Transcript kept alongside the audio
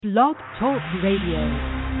Blog Talk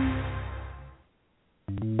Radio.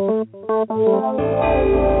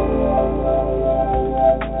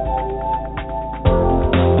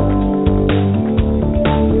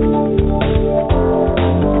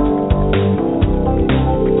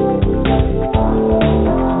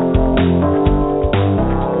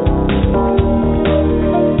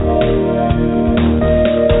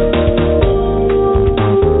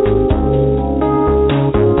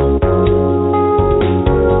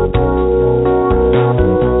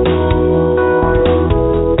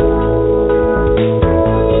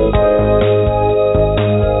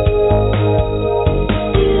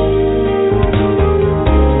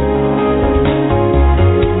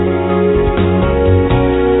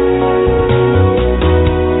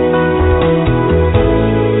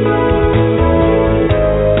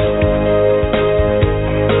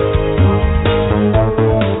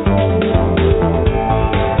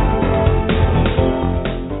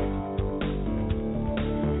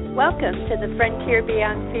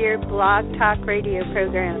 Blog Talk Radio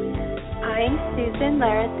program. I'm Susan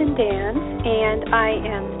Larison Danz, and I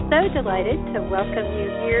am so delighted to welcome you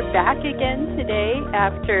here back again today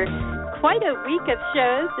after quite a week of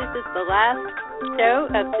shows. This is the last show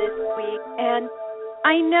of this week, and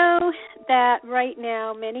I know that right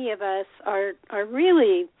now many of us are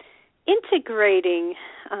really integrating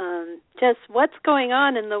just what's going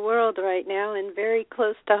on in the world right now and very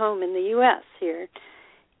close to home in the U.S. here.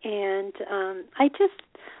 And I just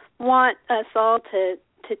want us all to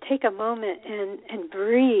take a moment and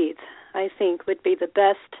breathe, I think, would be the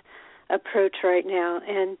best approach right now,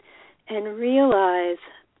 and realize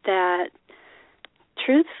that,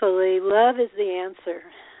 truthfully, love is the answer,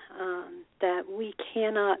 that we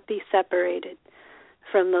cannot be separated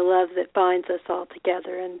from the love that binds us all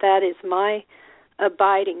together, and that is my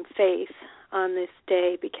abiding faith on this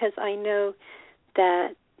day, because I know that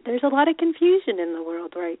there's a lot of confusion in the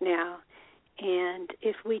world right now. And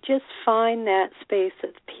if we just find that space of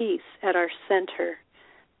peace at our center,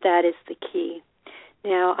 that is the key.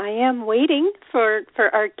 Now, I am waiting for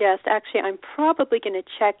our guest. Actually, I'm probably going to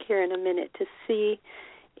check here in a minute to see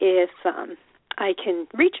if I can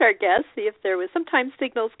reach our guest, see if there was, sometimes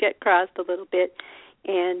signals get crossed a little bit,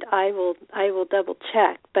 and I will double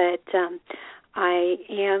check. But I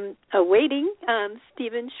am awaiting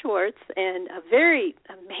Stephen Schwartz, and a very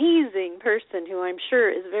amazing person who I'm sure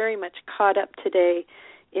is very much caught up today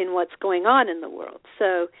in what's going on in the world.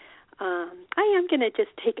 So I am going to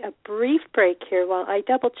just take a brief break here while I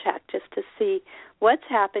double check just to see what's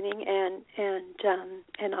happening,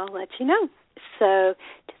 and I'll let you know. So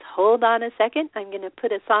just hold on a second. I'm going to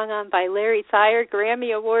put a song on by Larry Thayer,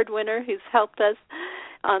 Grammy Award winner, who's helped us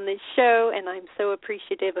on this show, and I'm so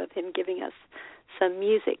appreciative of him giving us some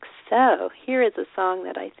music. So here is a song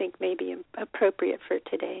that I think may be appropriate for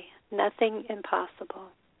today, Nothing Impossible.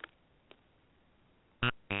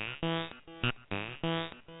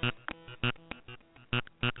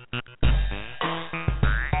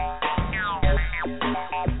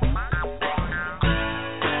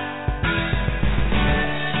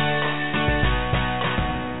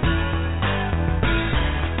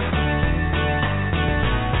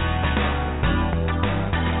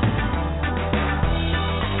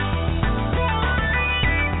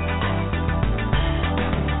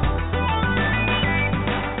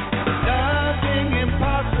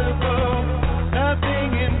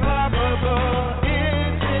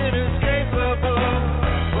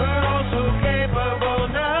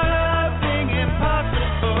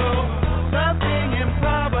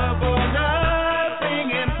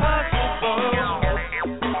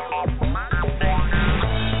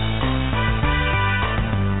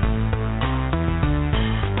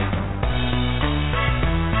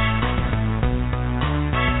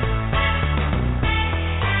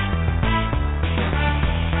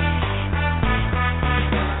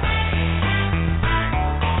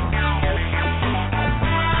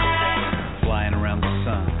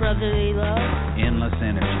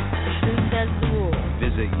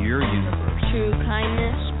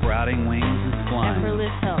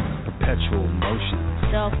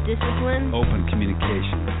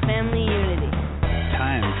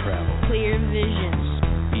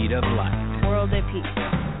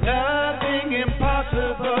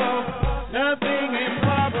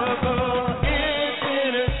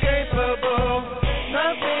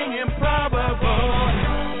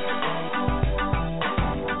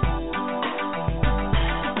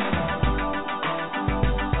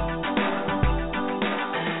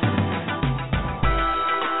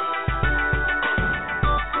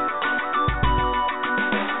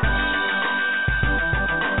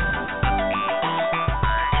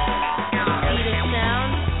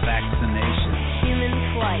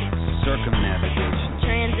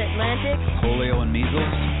 Atlantic, polio and measles,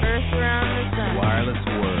 Earth around the sun, wireless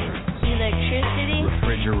words, electricity,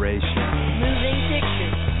 refrigeration, moving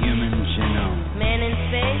pictures, human genome, man in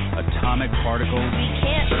space, atomic particles. We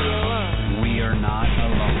can't be alone. We are not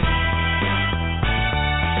alone.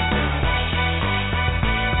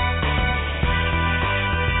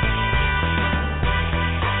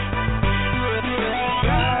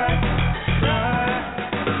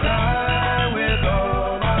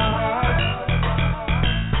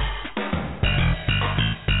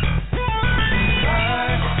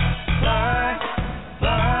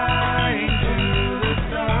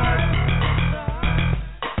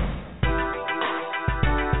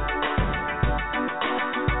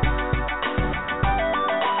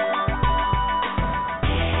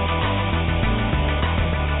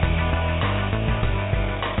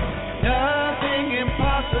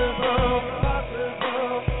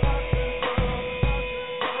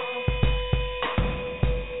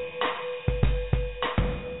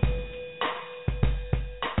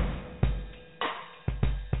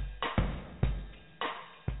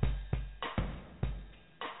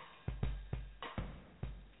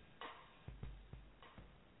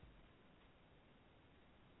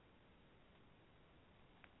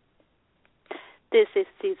 This is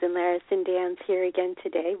Susan Larison, Danz here again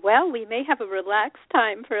today. Well, we may have a relaxed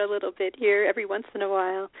time for a little bit here. Every once in a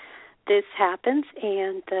while this happens,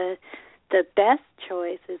 and the best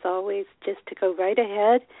choice is always just to go right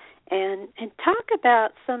ahead and talk about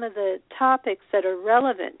some of the topics that are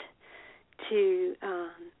relevant to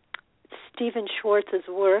Stephen Schwartz's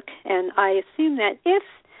work. And I assume that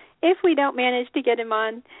if we don't manage to get him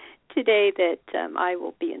on today, that I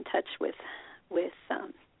will be in touch with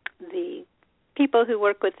the people who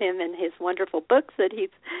work with him and his wonderful books that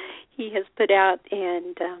he has put out,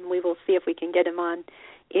 and we will see if we can get him on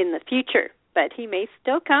in the future. But he may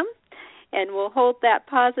still come, and we'll hold that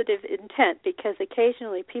positive intent, because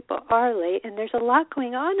occasionally people are late, and there's a lot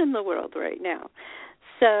going on in the world right now.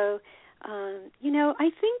 So, I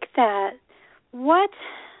think that what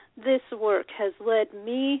this work has led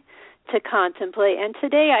me to contemplate, and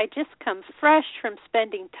today I just come fresh from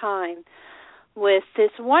spending time with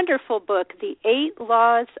this wonderful book, The 8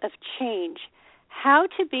 Laws of Change, How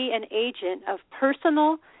to Be an Agent of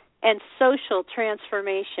Personal and Social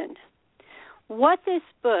Transformation. What this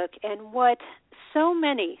book, and what so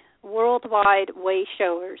many worldwide way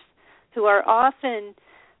showers who are often,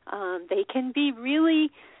 they can be really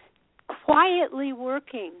quietly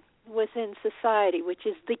working within society, which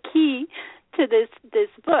is the key to this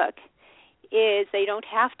book, is they don't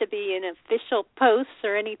have to be in official posts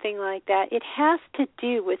or anything like that. It has to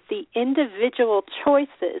do with the individual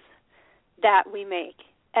choices that we make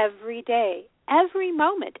every day, every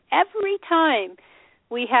moment, every time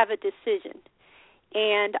we have a decision.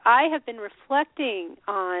 And I have been reflecting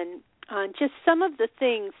on just some of the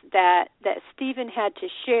things that Stephen had to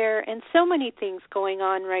share, and so many things going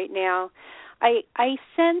on right now. I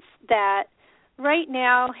sense that right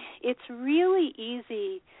now it's really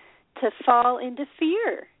easy to fall into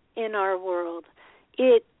fear in our world.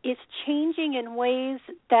 It is changing in ways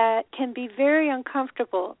that can be very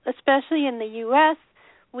uncomfortable, especially in the U.S.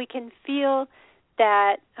 We can feel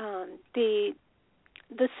that the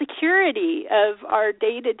security of our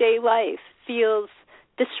day-to-day life feels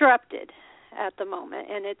disrupted at the moment,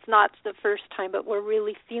 and it's not the first time, but we're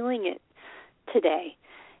really feeling it today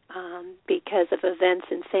because of events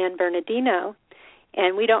in San Bernardino,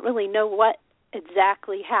 and we don't really know what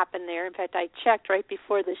exactly happened there. In fact, I checked right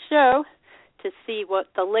before the show to see what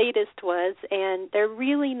the latest was, and they're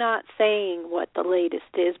really not saying what the latest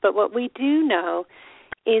is. But what we do know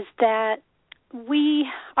is that we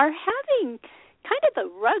are having kind of the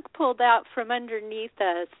rug pulled out from underneath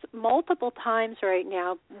us multiple times right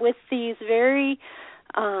now with these very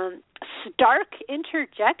stark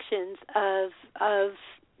interjections of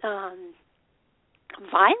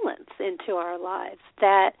violence into our lives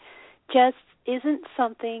that just isn't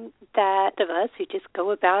something that of us who just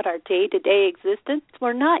go about our day-to-day existence,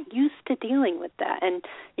 we're not used to dealing with that. And,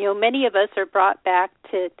 many of us are brought back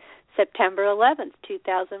to September 11th,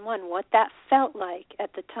 2001, what that felt like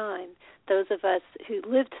at the time. Those of us who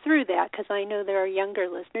lived through that, because I know there are younger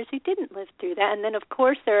listeners who didn't live through that. And then, of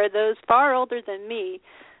course, there are those far older than me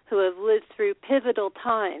who have lived through pivotal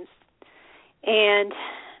times. And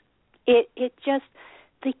it just,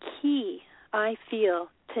 the key, I feel,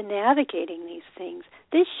 to navigating these things.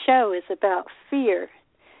 This show is about fear,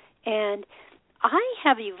 and I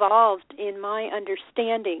have evolved in my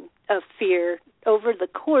understanding of fear over the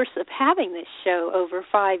course of having this show over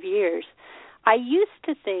 5 years. I used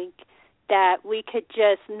to think that we could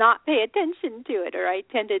just not pay attention to it, or I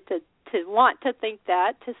tended to to want to think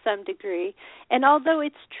that to some degree. And although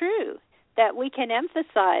it's true that we can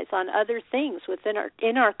emphasize on other things within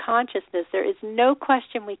our consciousness, there is no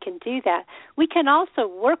question we can do that. We can also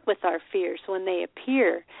work with our fears when they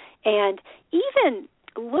appear and even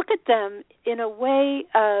look at them in a way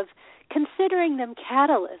of considering them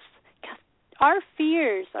catalysts. Our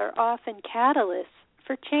fears are often catalysts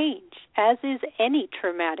for change, as is any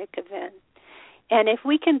traumatic event. And if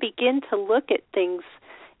we can begin to look at things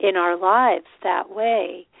in our lives that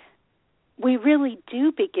way, we really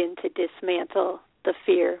do begin to dismantle the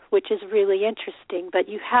fear, which is really interesting. But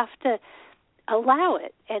you have to allow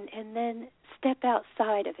it and then step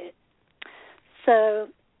outside of it. So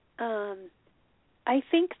I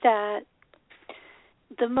think that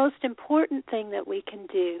the most important thing that we can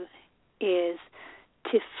do is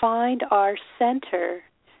to find our center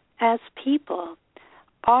as people.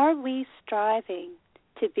 Are we striving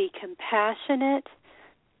to be compassionate,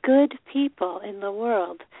 good people in the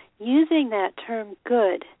world, using that term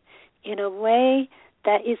good in a way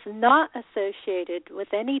that is not associated with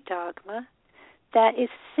any dogma, that is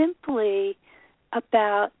simply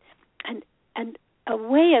about a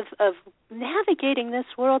way of navigating this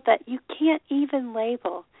world that you can't even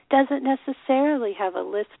label, doesn't necessarily have a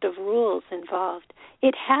list of rules involved.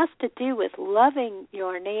 It has to do with loving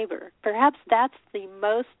your neighbor. Perhaps that's the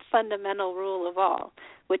most fundamental rule of all,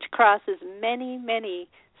 which crosses many, many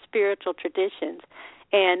spiritual traditions.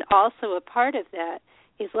 And also a part of that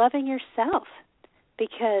is loving yourself,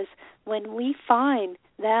 because when we find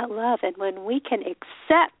that love and when we can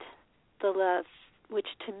accept the love, which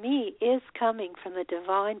to me is coming from the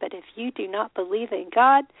divine, but if you do not believe in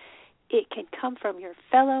God, it can come from your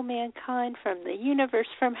fellow mankind, from the universe,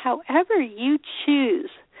 from however you choose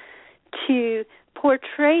to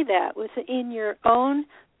portray that within your own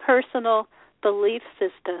personal belief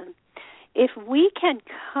system. If we can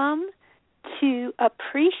come to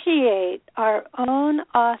appreciate our own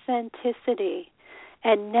authenticity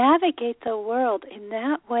and navigate the world in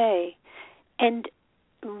that way and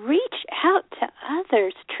reach out to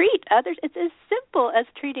others, treat others, it's as simple as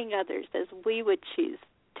treating others as we would choose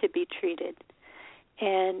to be treated.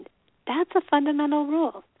 And that's a fundamental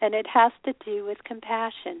rule, and it has to do with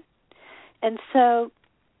compassion. And so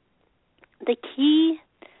the key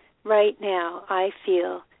right now, I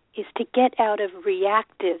feel, is to get out of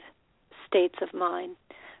reactive states of mind.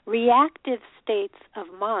 Reactive states of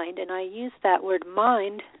mind, and I use that word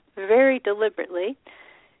mind very deliberately,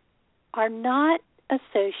 are not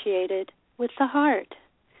associated with the heart.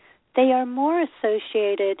 They are more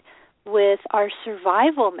associated with our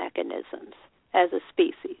survival mechanisms as a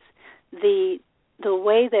species. The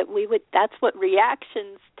way that we would, that's what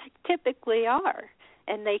reactions typically are,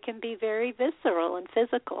 and they can be very visceral and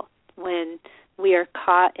physical. When we are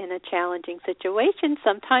caught in a challenging situation,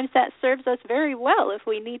 sometimes that serves us very well. If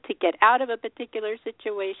we need to get out of a particular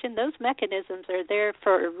situation, those mechanisms are there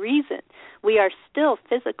for a reason. We are still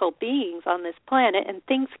physical beings on this planet, and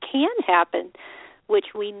things can happen which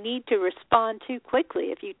we need to respond to quickly.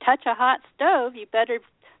 If you touch a hot stove, you better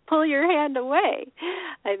pull your hand away.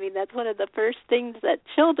 I mean, that's one of the first things that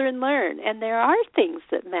children learn, and there are things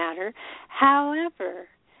that matter. However,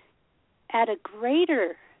 at a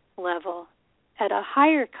greater level, at a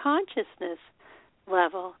higher consciousness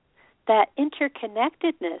level, that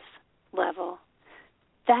interconnectedness level,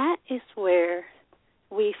 that is where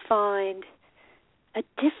we find a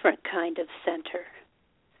different kind of center.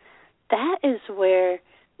 That is where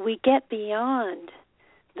we get beyond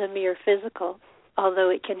the mere physical, although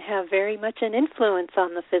it can have very much an influence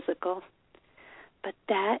on the physical. But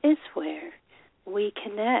that is where we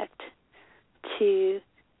connect to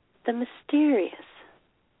the mysterious,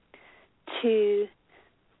 to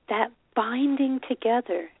that binding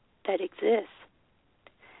together that exists.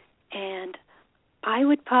 And I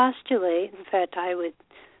would postulate, in fact, I would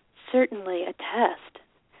certainly attest,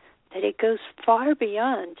 that it goes far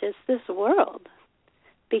beyond just this world.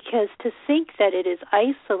 Because to think that it is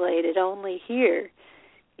isolated only here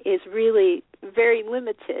is really very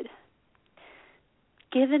limited.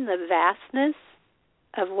 Given the vastness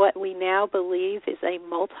of what we now believe is a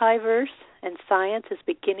multiverse, and science is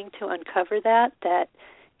beginning to uncover that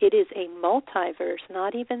it is a multiverse,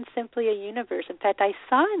 not even simply a universe. In fact, I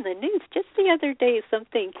saw in the news just the other day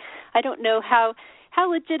something, I don't know how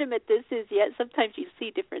legitimate this is yet. Sometimes you see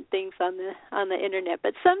different things on the internet,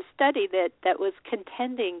 but some study that was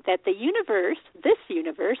contending that the universe, this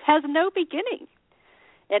universe, has no beginning.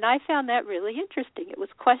 And I found that really interesting. It was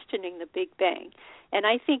questioning the Big Bang. And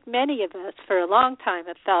I think many of us for a long time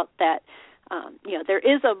have felt that there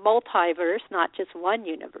is a multiverse, not just one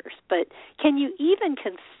universe. But can you even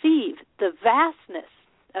conceive the vastness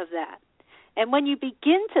of that? And when you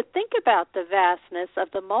begin to think about the vastness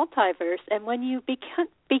of the multiverse, and when you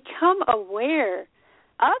become aware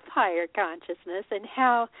of higher consciousness and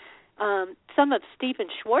how some of Stephen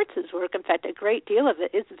Schwartz's work, in fact, a great deal of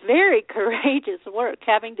it, is very courageous work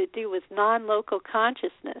having to do with non-local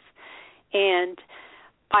consciousness. And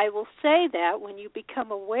I will say that when you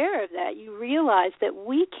become aware of that, you realize that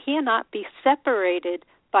we cannot be separated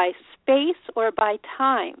by space or by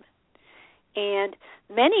time. And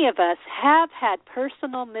many of us have had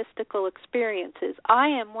personal mystical experiences. I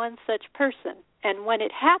am one such person. And when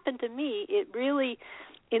it happened to me, it really,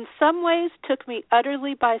 in some ways, took me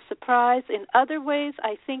utterly by surprise. In other ways,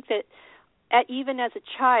 I think that even as a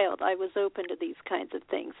child, I was open to these kinds of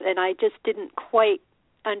things. And I just didn't quite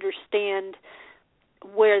understand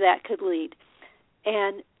where that could lead.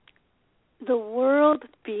 And the world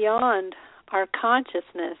beyond our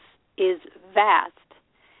consciousness is vast.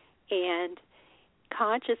 And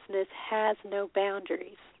consciousness has no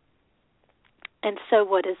boundaries. And so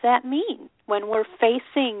what does that mean when we're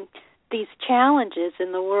facing these challenges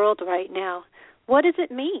in the world right now? What does it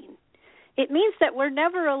mean? It means that we're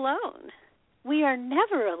never alone. We are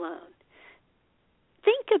never alone.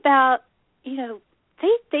 Think about,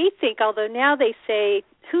 they think, although now they say,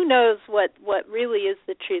 who knows what really is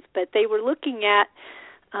the truth, but they were looking at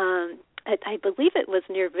I believe it was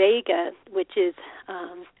near Vega, which is,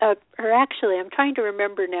 or actually, I'm trying to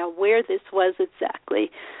remember now where this was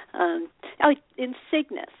exactly. In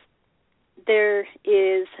Cygnus, there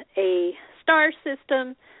is a star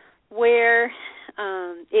system where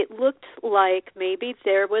it looked like maybe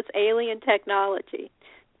there was alien technology.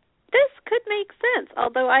 This could make sense,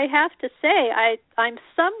 although I have to say I'm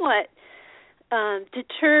somewhat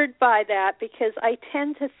deterred by that, because I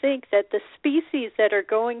tend to think that the species that are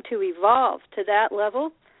going to evolve to that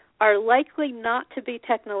level are likely not to be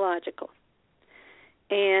technological.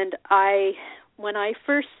 And when I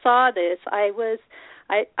first saw this, I was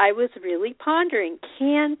really pondering,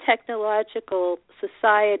 can technological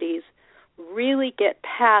societies really get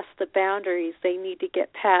past the boundaries they need to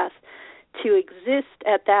get past to exist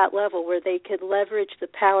at that level where they could leverage the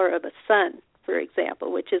power of a sun, for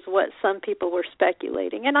example, which is what some people were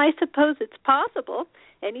speculating. And I suppose it's possible.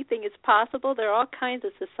 Anything is possible. There are all kinds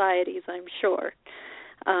of societies, I'm sure.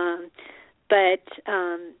 But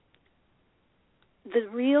the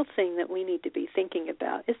real thing that we need to be thinking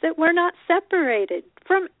about is that we're not separated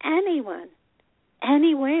from anyone,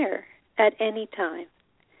 anywhere, at any time.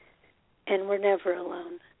 And we're never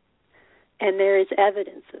alone. And there is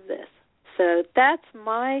evidence of this. So that's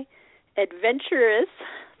my adventurous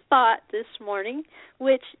thought this morning,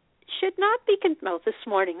 which should not be,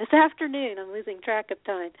 this afternoon, I'm losing track of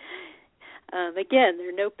time. Again, there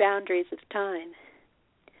are no boundaries of time,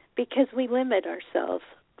 because we limit ourselves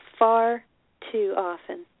far too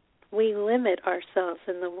often. We limit ourselves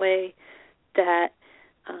in the way that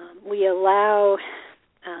we allow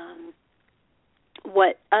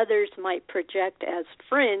what others might project as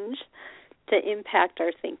fringe to impact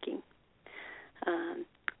our thinking.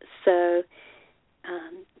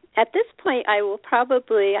 At this point, I will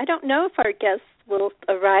probably, I don't know if our guests will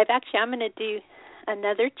arrive. Actually, I'm going to do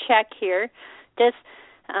another check here. Just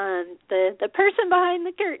the person behind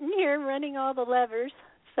the curtain here running all the levers.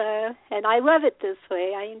 So, and I love it this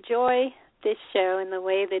way. I enjoy this show and the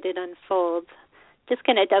way that it unfolds. Just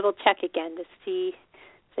going to double check again to see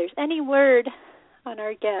if there's any word on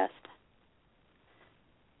our guest.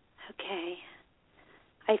 Okay.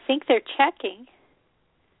 I think they're checking.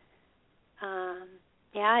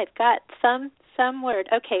 Yeah, I've got some word.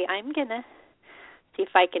 Okay, I'm going to see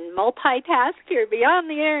if I can multitask here, be on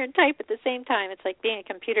the air and type at the same time. It's like being a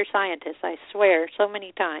computer scientist, I swear, so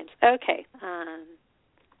many times. Okay.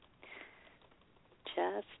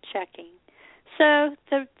 Just checking. So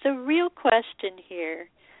the real question here,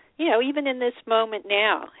 even in this moment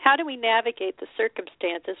now, how do we navigate the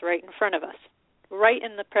circumstances right in front of us, right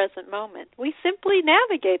in the present moment? We simply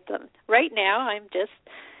navigate them. Right now, I'm just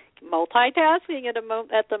multitasking at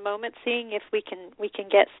the moment, seeing if we can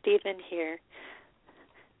get Stephen here.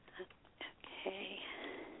 Okay.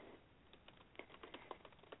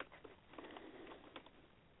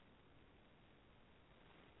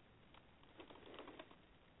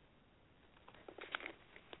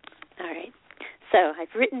 All right. So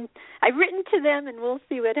I've written to them, and we'll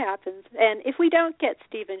see what happens. And if we don't get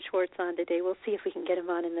Stephen Schwartz on today, we'll see if we can get him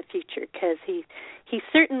on in the future, because he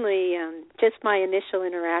certainly, just my initial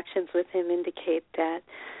interactions with him indicate that,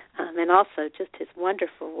 and also just his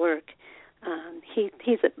wonderful work.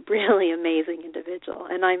 He's a really amazing individual,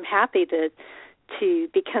 and I'm happy to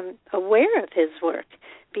become aware of his work,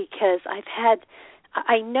 because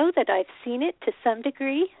I know that I've seen it to some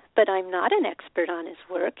degree, but I'm not an expert on his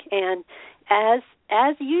work. And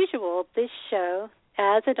as usual, this show,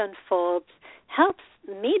 as it unfolds, helps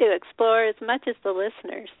me to explore as much as the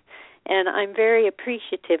listeners. And I'm very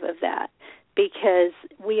appreciative of that, because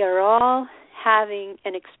we are all having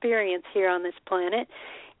an experience here on this planet,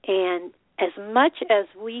 and as much as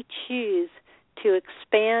we choose to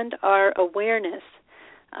expand our awareness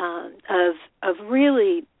of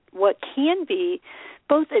really what can be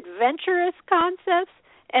both adventurous concepts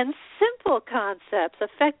and simple concepts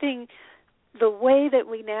affecting the way that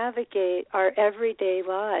we navigate our everyday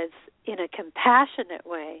lives in a compassionate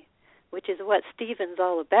way, which is what Stephen's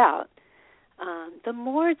all about, the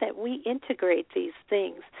more that we integrate these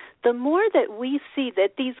things, the more that we see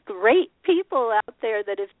that these great people out there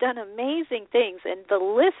that have done amazing things, and the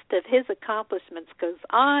list of his accomplishments goes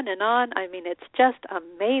on and on. I mean, it's just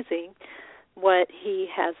amazing what he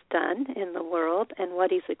has done in the world and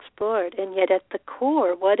what he's explored. And yet at the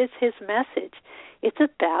core, what is his message? It's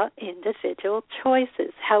about individual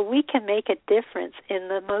choices, how we can make a difference in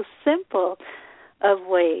the most simple of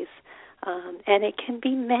ways. And it can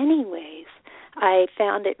be many ways. I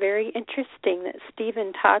found it very interesting that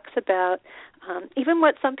Stephen talks about even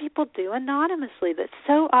what some people do anonymously, that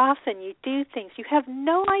so often you do things, you have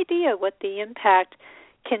no idea what the impact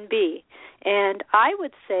can be. And I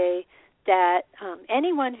would say that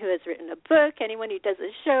anyone who has written a book, anyone who does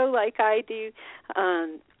a show like I do,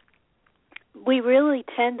 we really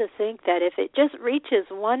tend to think that if it just reaches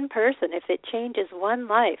one person, if it changes one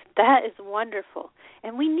life, that is wonderful.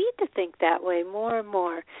 And we need to think that way more and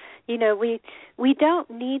more. You know, we don't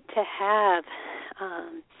need to have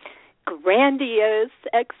grandiose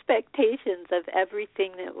expectations of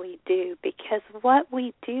everything that we do, because what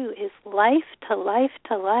we do is life to life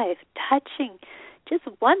to life, touching just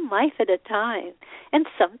one life at a time. And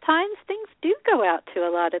sometimes things do go out to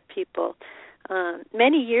a lot of people.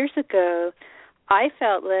 Many years ago, I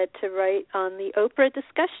felt led to write on the Oprah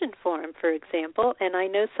discussion forum, for example, and I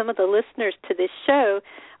know some of the listeners to this show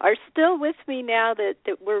are still with me now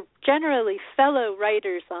that we're generally fellow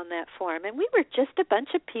writers on that forum, and we were just a bunch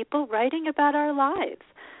of people writing about our lives.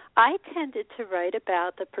 I tended to write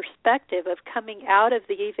about the perspective of coming out of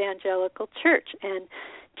the evangelical church and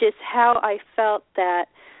just how I felt that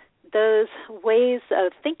those ways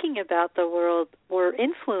of thinking about the world were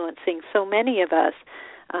influencing so many of us,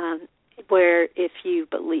 where if you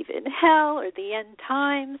believe in hell or the end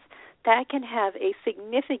times, that can have a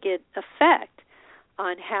significant effect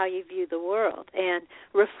on how you view the world. And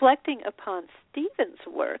reflecting upon Stephen's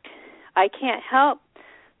work, I can't help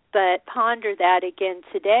but ponder that again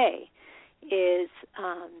today, is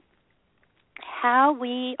how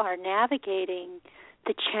we are navigating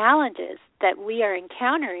the challenges that we are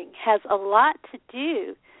encountering has a lot to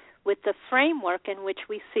do with the framework in which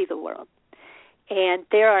we see the world. And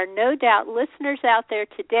there are no doubt listeners out there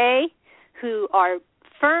today who are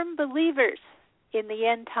firm believers in the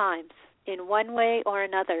end times in one way or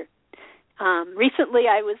another. Recently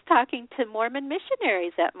I was talking to Mormon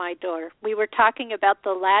missionaries at my door. We were talking about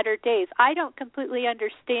the latter days. I don't completely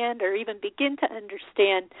understand or even begin to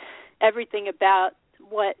understand everything about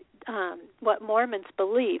what Mormons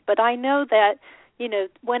believe, but I know that, you know,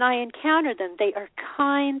 when I encounter them, they are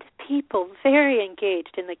kind people, very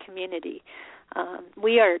engaged in the community.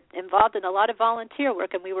 We are involved in a lot of volunteer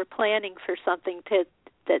work, and we were planning for something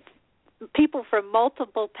that people from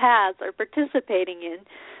multiple paths are participating in,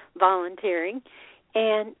 volunteering,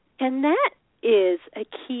 and that is a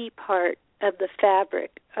key part of the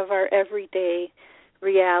fabric of our everyday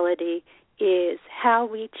reality, is how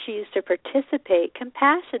we choose to participate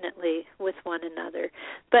compassionately with one another.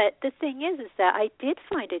 But the thing is that I did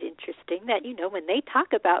find it interesting that, you know, when they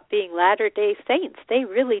talk about being Latter-day Saints, they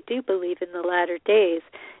really do believe in the latter days.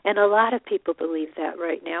 And a lot of people believe that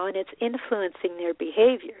right now, and it's influencing their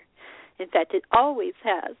behavior. In fact, it always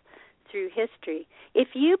has through history. If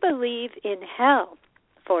you believe in hell,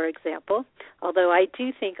 for example, although I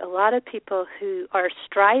do think a lot of people who are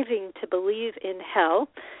striving to believe in hell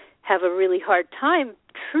have a really hard time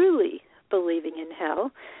truly believing in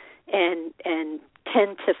hell, and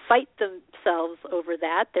tend to fight themselves over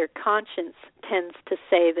that. Their conscience tends to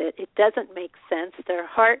say that it doesn't make sense. Their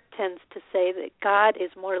heart tends to say that God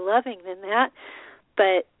is more loving than that.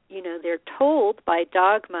 But, you know, they're told by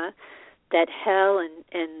dogma that hell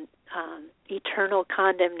and eternal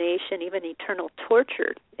condemnation, even eternal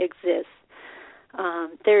torture exists.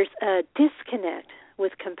 There's a disconnect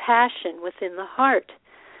with compassion within the heart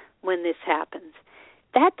when this happens.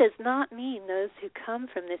 That does not mean those who come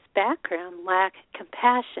from this background lack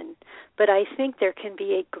compassion, but I think there can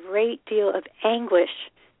be a great deal of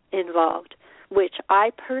anguish involved which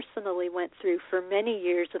I personally went through for many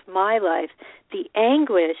years of my life, the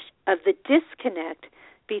anguish of the disconnect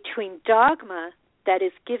between dogma that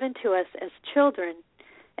is given to us as children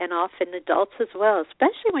and often adults as well,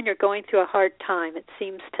 especially when you're going through a hard time. It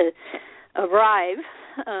seems to arrive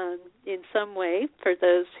in some way for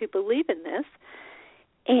those who believe in this,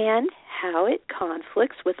 and how it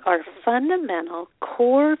conflicts with our fundamental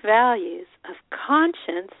core values of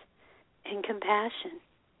conscience and compassion.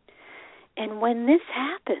 And when this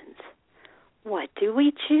happens, what do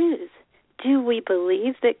we choose? Do we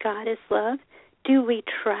believe that God is love? Do we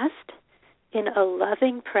trust in a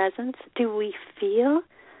loving presence? Do we feel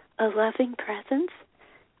a loving presence?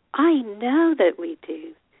 I know that we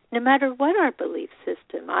do, no matter what our belief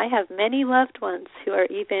system. I have many loved ones who are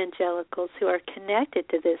evangelicals who are connected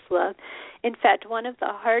to this love. In fact, one of the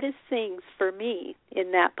hardest things for me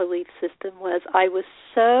in that belief system was I was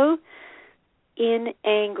so in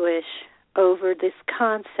anguish over this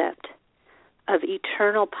concept of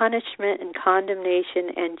eternal punishment and condemnation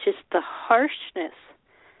and just the harshness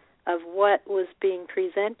of what was being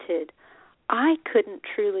presented. I couldn't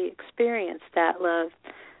truly experience that love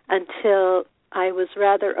until I was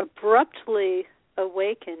rather abruptly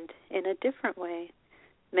awakened in a different way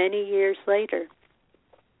many years later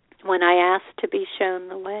when I asked to be shown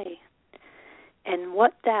the way. And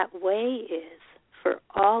what that way is for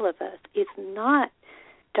all of us is not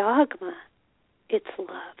dogma, it's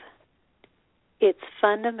love. It's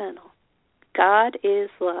fundamental. God is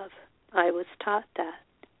love. I was taught that.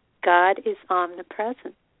 God is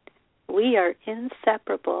omnipresent. We are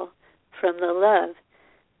inseparable from the love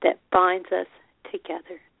that binds us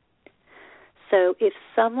together. So if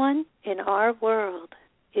someone in our world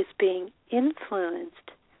is being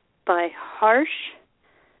influenced by harsh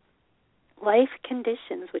life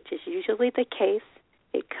conditions, which is usually the case,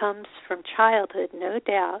 it comes from childhood, no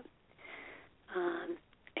doubt,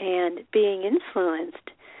 and being influenced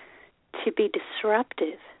to be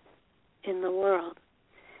disruptive in the world,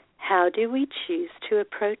 how do we choose to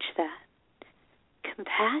approach that?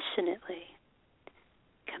 Compassionately.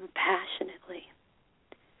 Compassionately.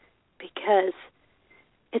 Because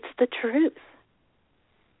it's the truth.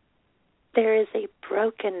 There is a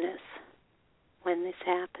brokenness when this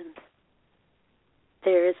happens.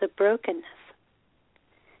 There is a brokenness.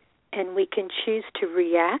 And we can choose to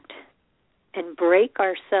react and break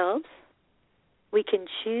ourselves. We can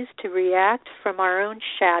choose to react from our own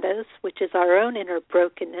shadows, which is our own inner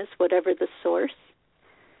brokenness, whatever the source.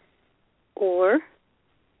 Or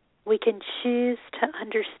we can choose to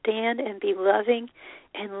understand and be loving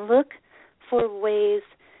and look for ways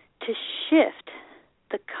to shift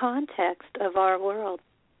the context of our world.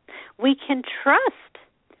 We can trust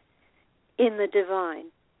in the divine.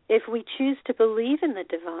 If we choose to believe in the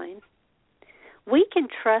divine, we can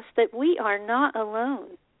trust that we are not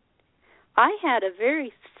alone. I had a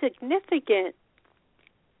very significant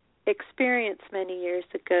experience many years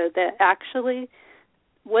ago that actually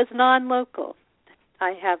was non-local.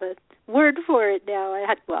 I have a word for it now.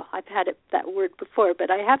 I've had that word before, but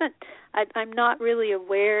I'm not really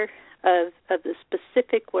aware of the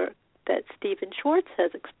specific work that Stephen Schwartz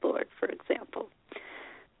has explored, for example.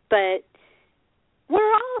 But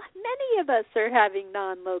many of us are having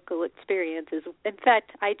non-local experiences. In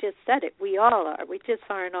fact, I just said it, we all are. We just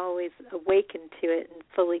aren't always awakened to it and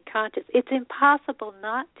fully conscious. It's impossible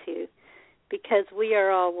not to, because we are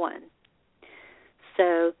all one.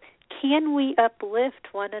 So can we uplift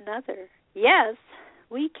one another? Yes,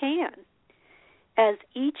 we can. As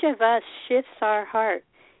each of us shifts our heart,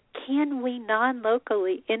 can we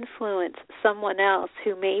non-locally influence someone else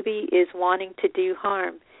who maybe is wanting to do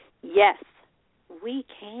harm? Yes, we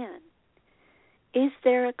can. Is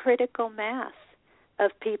there a critical mass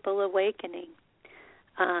of people awakening?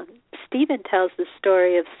 Stephen tells the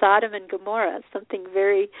story of Sodom and Gomorrah, something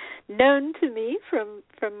very known to me from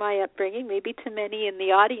my upbringing, maybe to many in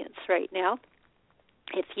the audience right now,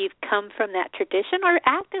 if you've come from that tradition or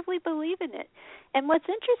actively believe in it. And what's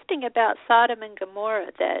interesting about Sodom and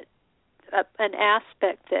Gomorrah, that an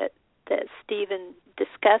aspect that Stephen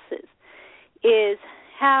discusses, is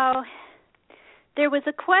how there was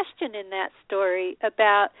a question in that story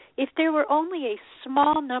about if there were only a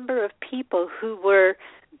small number of people who were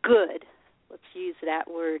good, let's use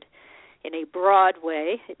that word in a broad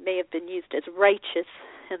way. It may have been used as righteous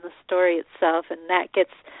in the story itself, and that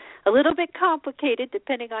gets a little bit complicated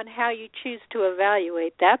depending on how you choose to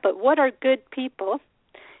evaluate that. But what are good people?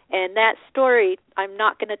 And that story, I'm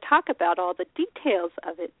not going to talk about all the details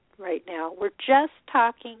of it right now. We're just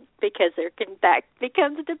talking because that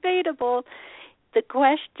becomes debatable. The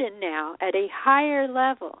question now, at a higher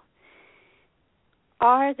level,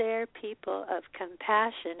 Are there people of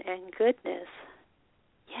compassion and goodness?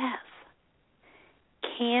 Yes.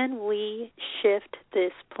 Can we shift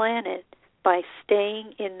this planet by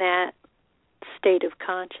staying in that state of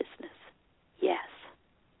consciousness? Yes.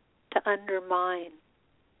 To undermine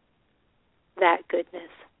that goodness.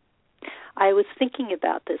 I was thinking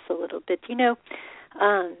about this a little bit.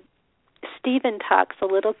 Stephen talks a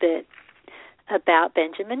little bit about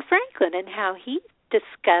Benjamin Franklin and how he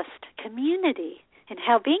discussed community and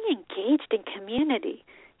how being engaged in community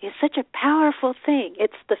is such a powerful thing.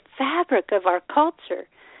 It's the fabric of our culture,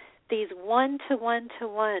 these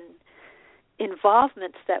one-to-one-to-one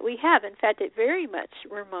involvements that we have. In fact, it very much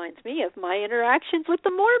reminds me of my interactions with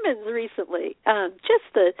the Mormons recently.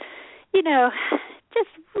 Just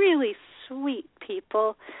really sweet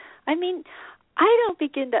people. I mean, I don't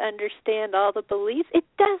begin to understand all the beliefs. It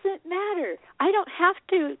doesn't matter. I don't have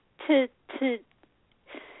to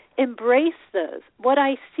embrace those. What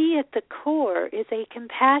I see at the core is a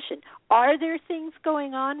compassion. Are there things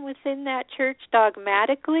going on within that church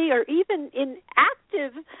dogmatically or even in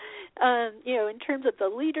active, in terms of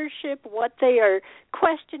the leadership, what they are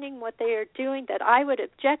questioning, what they are doing that I would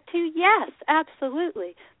object to? Yes,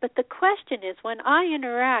 absolutely. But the question is, when I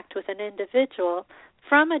interact with an individual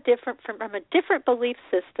from a different belief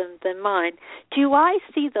system than mine, do I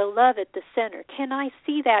see the love at the center? Can I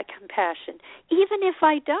see that compassion? Even if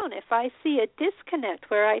I don't, if I see a disconnect,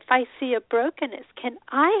 if I see a brokenness, can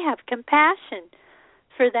I have compassion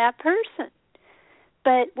for that person?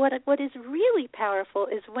 But what is really powerful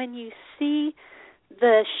is when you see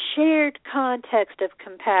the shared context of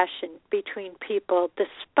compassion between people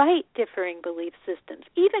despite differing belief systems,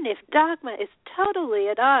 even if dogma is totally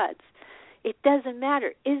at odds. It doesn't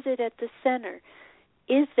matter. Is it at the center?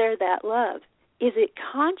 Is there that love? Is it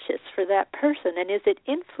conscious for that person? And is it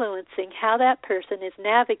influencing how that person is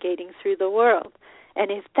navigating through the world? And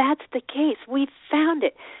if that's the case, we've found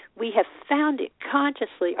it. We have found it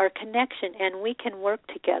consciously, our connection, and we can work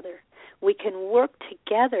together. We can work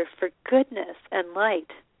together for goodness and light.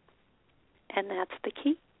 And that's the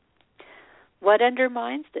key. What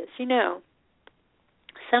undermines this?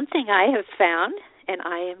 Something I have found, and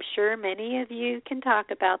I am sure many of you can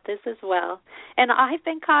talk about this as well, and I've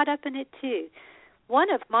been caught up in it too. One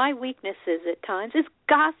of my weaknesses at times is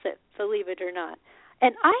gossip, believe it or not.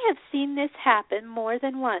 And I have seen this happen more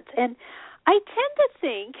than once. And I tend to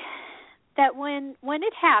think that when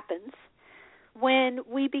it happens, when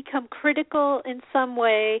we become critical in some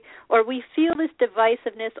way, or we feel this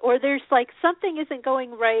divisiveness, or there's like something isn't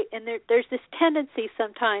going right, and there's this tendency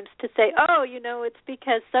sometimes to say, it's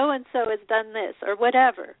because so-and-so has done this, or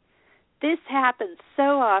whatever. This happens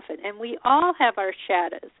so often, and we all have our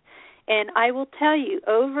shadows. And I will tell you,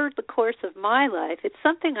 over the course of my life, it's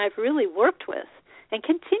something I've really worked with and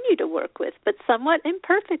continue to work with, but somewhat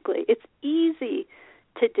imperfectly. It's easy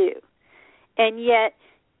to do. And yet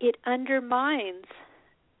it undermines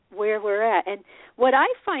where we're at. And what I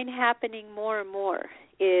find happening more and more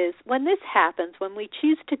is when this happens, when we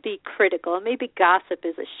choose to be critical, and maybe gossip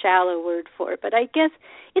is a shallow word for it, but I guess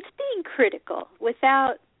it's being critical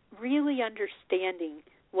without really understanding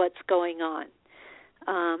what's going on.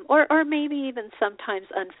 Or maybe even sometimes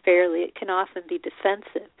unfairly. It can often be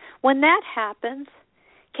defensive. When that happens,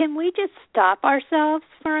 can we just stop ourselves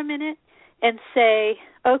for a minute and say,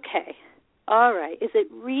 okay, all right, is it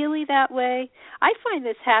really that way? I find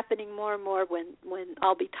this happening more and more when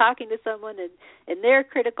I'll be talking to someone and they're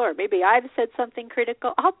critical, or maybe I've said something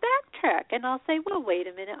critical. I'll backtrack and I'll say, well, wait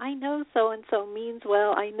a minute, I know so-and-so means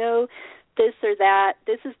well. I know this or that.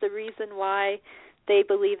 This is the reason why they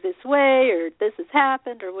believe this way, or this has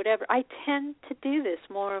happened, or whatever. I tend to do this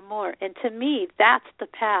more and more. And to me, that's the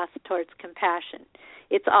path towards compassion.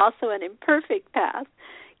 It's also an imperfect path,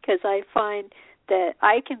 because I find that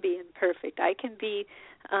I can be imperfect. I can be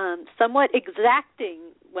somewhat exacting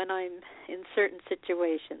when I'm in certain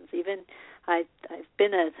situations. Even I've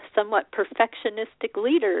been a somewhat perfectionistic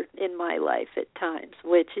leader in my life at times,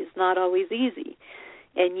 which is not always easy.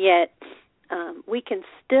 And yet we can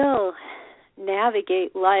still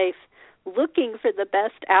navigate life looking for the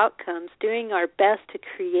best outcomes, doing our best to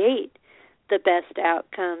create the best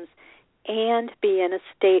outcomes, and be in a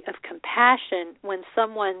state of compassion when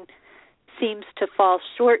someone seems to fall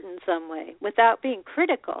short in some way without being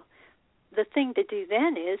critical. The thing to do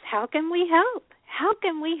then is, how can we help? How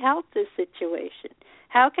can we help this situation?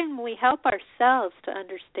 How can we help ourselves to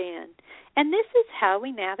understand? And this is how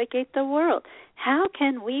we navigate the world. How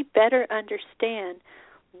can we better understand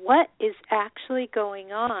what is actually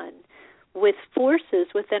going on with forces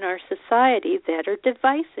within our society that are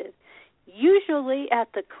divisive? Usually at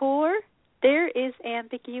the core, there is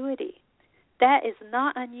ambiguity. that is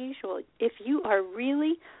not unusual. If you are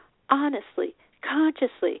really, honestly,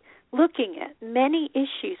 consciously looking at many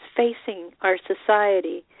issues facing our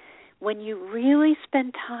society, when you really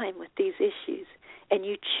spend time with these issues and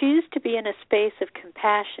you choose to be in a space of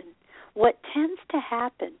compassion, what tends to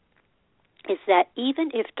happen is that even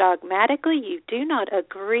if dogmatically you do not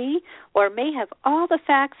agree or may have all the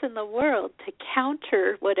facts in the world to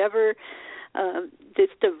counter whatever this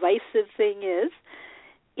divisive thing is,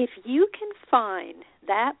 if you can find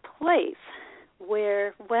that place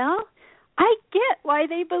where, well, I get why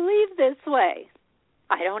they believe this way.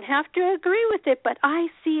 I don't have to agree with it, but I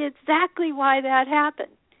see exactly why that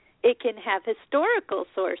happened. It can have historical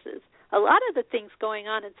sources. A lot of the things going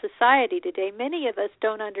on in society today, many of us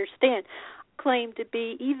don't understand, claim to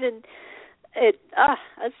be even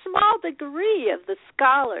a small degree of the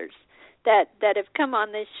scholars that have come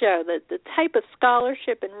on this show, the type of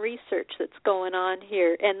scholarship and research that's going on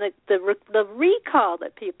here, and the recall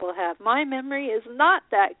that people have. My memory is not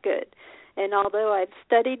that good. And although I've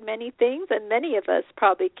studied many things, and many of us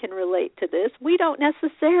probably can relate to this, we don't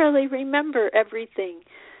necessarily remember everything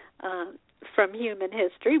from human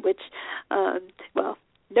history, which,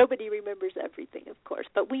 nobody remembers everything, of course,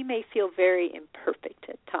 but we may feel very imperfect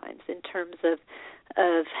at times in terms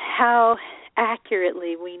of how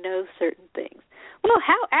accurately we know certain things. Well,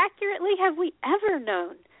 how accurately have we ever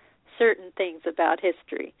known certain things about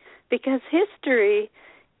history? Because history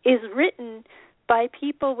is written by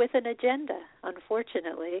people with an agenda,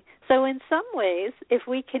 unfortunately. So in some ways, if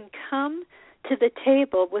we can come to the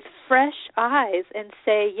table with fresh eyes and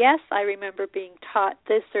say, yes, I remember being taught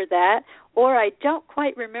this or that, or I don't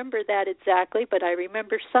quite remember that exactly, but I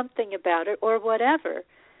remember something about it, or whatever,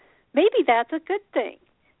 maybe that's a good thing.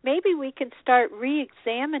 Maybe we can start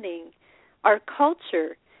re-examining our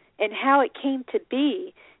culture and how it came to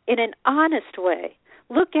be in an honest way.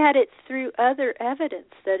 Look at it through other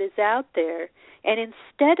evidence that is out there, and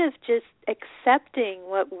instead of just accepting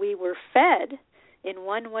what we were fed in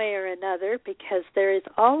one way or another, because there is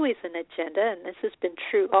always an agenda, and this has been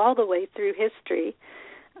true all the way through history,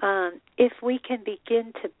 if we can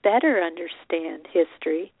begin to better understand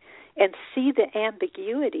history and see the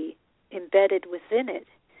ambiguity embedded within it,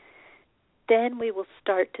 then we will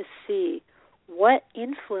start to see what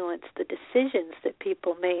influenced the decisions that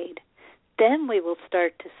people made. Then we will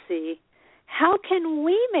start to see how can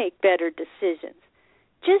we make better decisions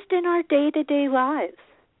just in our day-to-day lives.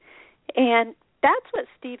 And that's what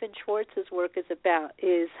Stephen Schwartz's work is about,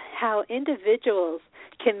 is how individuals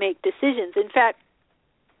can make decisions. In fact,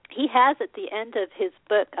 he has at the end of his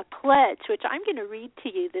book a pledge, which I'm going to read to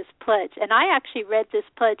you, this pledge. And I actually read this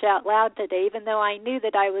pledge out loud today, even though I knew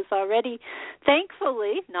that I was already,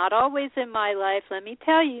 thankfully, not always in my life, let me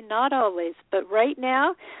tell you, not always, but right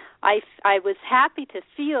now, I was happy to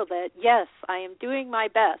feel that, yes, I am doing my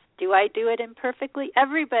best. Do I do it imperfectly?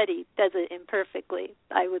 Everybody does it imperfectly,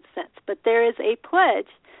 I would sense. But there is a pledge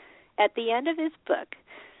at the end of his book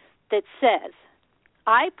that says,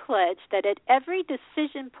 I pledge that at every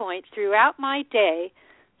decision point throughout my day,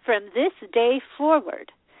 from this day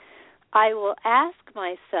forward, I will ask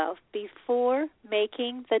myself before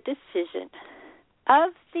making the decision,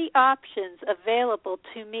 of the options available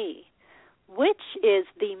to me, which is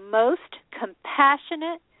the most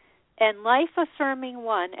compassionate and life-affirming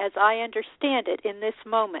one as I understand it in this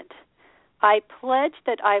moment. I pledge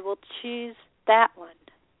that I will choose that one.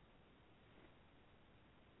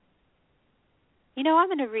 You know, I'm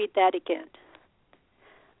going to read that again.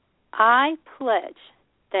 I pledge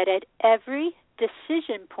that at every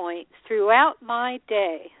decision point throughout my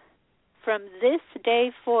day, from this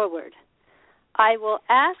day forward, I will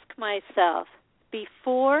ask myself,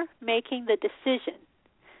 before making the decision,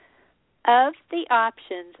 of the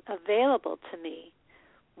options available to me,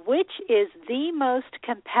 which is the most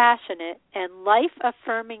compassionate and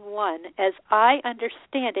life-affirming one as I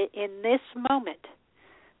understand it in this moment.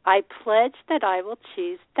 I pledge that I will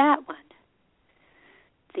choose that one.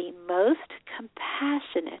 The most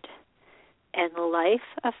compassionate and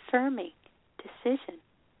life-affirming decision.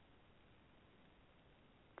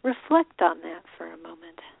 Reflect on that for a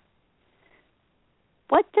moment.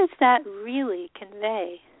 What does that really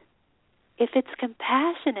convey? If it's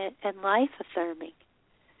compassionate and life-affirming,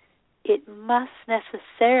 it must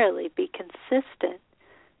necessarily be consistent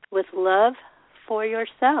with love for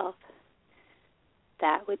yourself.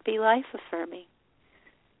 That would be life-affirming.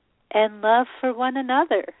 And love for one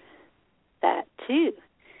another. That, too,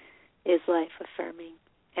 is life-affirming.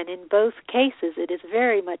 And in both cases, it is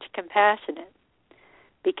very much compassionate,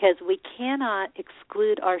 because we cannot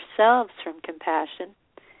exclude ourselves from compassion.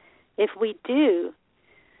 If we do,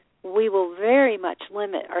 we will very much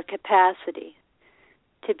limit our capacity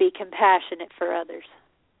to be compassionate for others.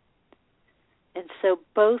 And so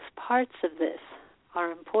both parts of this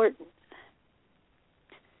are important.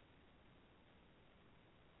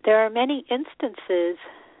 There are many instances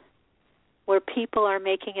where people are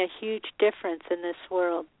making a huge difference in this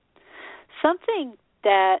world. Something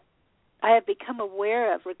that I have become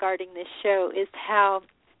aware of regarding this show is how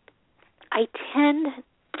I tend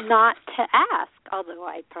not to ask, although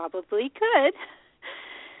I probably could,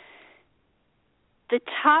 the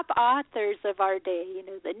top authors of our day,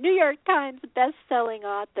 the New York Times best-selling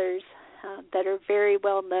authors that are very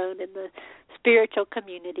well known in the spiritual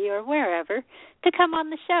community or wherever, to come on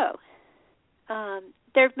the show.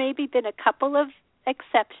 There have maybe been a couple of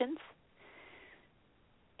exceptions.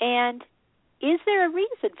 And is there a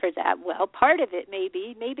reason for that? Well, part of it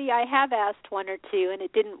maybe I have asked one or two and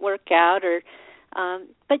it didn't work out,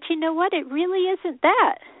 but you know what? It really isn't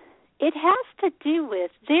that. It has to do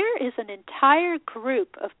with there is an entire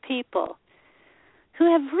group of people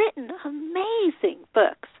who have written amazing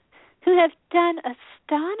books, who have done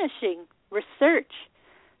astonishing research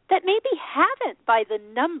that maybe haven't, by the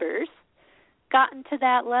numbers, gotten to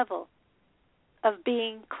that level of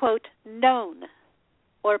being, quote, known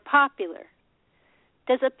or popular.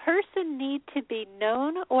 Does a person need to be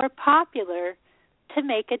known or popular to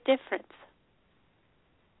make a difference?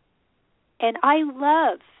 And I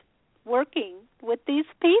love working with these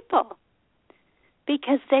people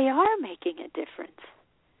because they are making a difference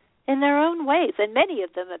in their own ways. And many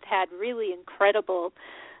of them have had really incredible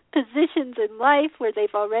positions in life where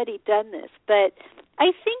they've already done this. But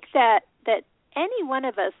I think that any one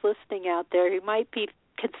of us listening out there who might be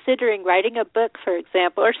considering writing a book, for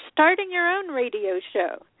example, or starting your own radio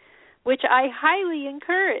show, which I highly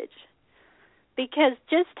encourage, because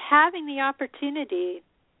just having the opportunity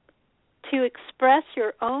to express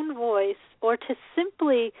your own voice or to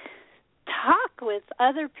simply talk with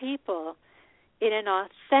other people in an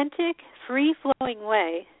authentic, free-flowing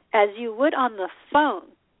way, as you would on the phone.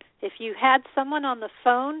 If you had someone on the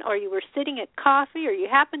phone or you were sitting at coffee or you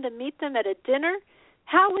happened to meet them at a dinner,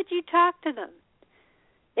 how would you talk to them?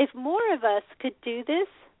 If more of us could do this,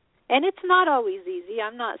 and it's not always easy,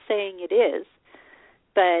 I'm not saying it is,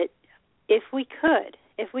 but if we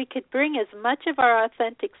could bring as much of our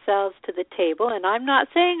authentic selves to the table, and I'm not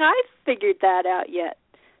saying I've figured that out yet.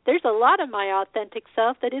 There's a lot of my authentic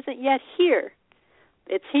self that isn't yet here.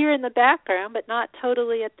 It's here in the background, but not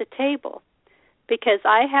totally at the table. Because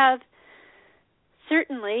I have,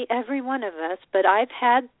 certainly every one of us, but I've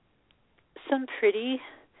had some pretty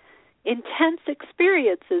intense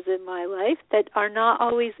experiences in my life that are not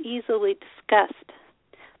always easily discussed.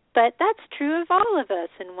 But that's true of all of us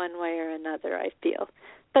in one way or another, I feel.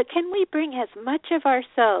 But can we bring as much of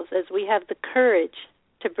ourselves as we have the courage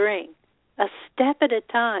to bring, a step at a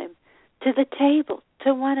time, to the table,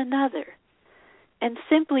 to one another, and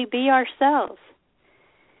simply be ourselves?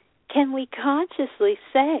 Can we consciously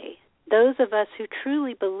say, those of us who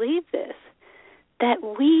truly believe this, that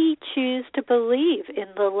we choose to believe in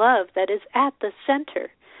the love that is at the center,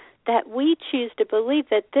 that we choose to believe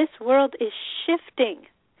that this world is shifting,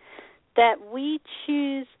 that we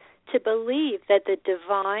choose to believe that the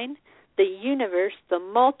divine, the universe, the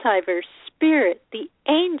multiverse, spirit, the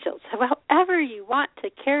angels, however you want to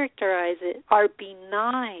characterize it, are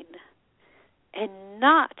benign and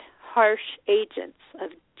not harsh agents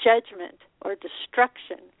of judgment or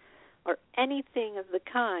destruction or anything of the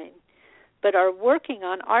kind, but are working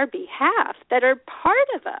on our behalf, that are part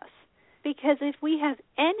of us. Because if we have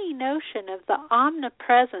any notion of the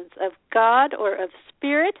omnipresence of God or of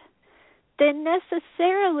spirit, then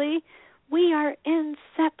necessarily we are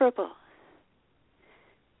inseparable.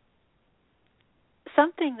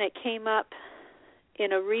 Something that came up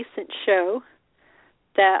in a recent show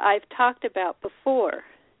that I've talked about before,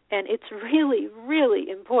 and it's really, really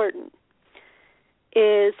important,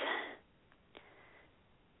 is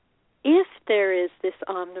if there is this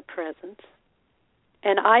omnipresence,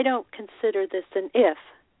 and I don't consider this an if,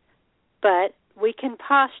 but we can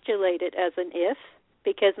postulate it as an if,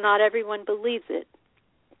 because not everyone believes it.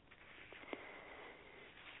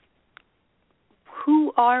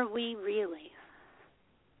 Who are we really?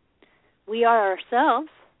 We are ourselves.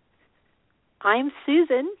 I'm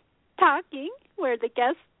Susan talking, where the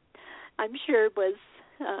guest, I'm sure, was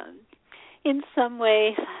in some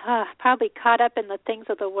way probably caught up in the things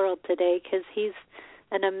of the world today, because he's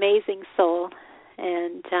an amazing soul.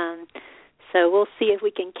 And so we'll see if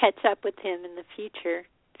we can catch up with him in the future.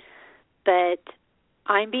 But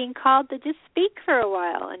I'm being called to just speak for a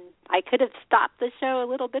while, and I could have stopped the show a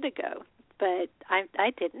little bit ago, but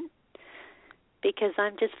I didn't. because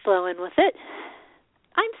I'm just flowing with it.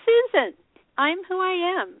 I'm Susan. I'm who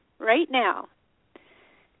I am right now.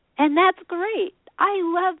 And that's great. I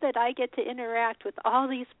love that I get to interact with all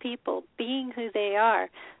these people being who they are.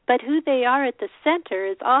 But who they are at the center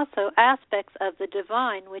is also aspects of the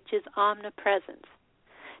divine, which is omnipresence.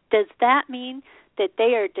 Does that mean that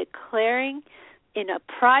they are declaring in a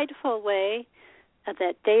prideful way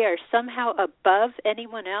that they are somehow above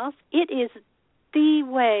anyone else? It is the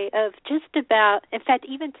way of just about, in fact,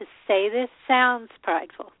 even to say this sounds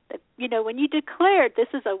prideful. You know, when you declare this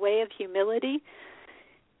is a way of humility,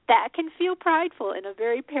 that can feel prideful in a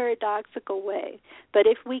very paradoxical way. But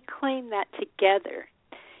if we claim that together,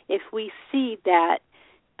 if we see that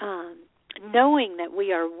knowing that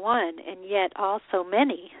we are one and yet also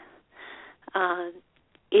many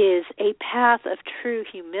is a path of true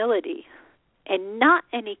humility and not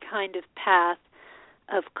any kind of path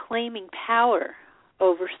of claiming power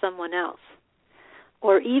over someone else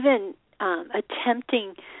or even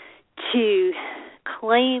attempting to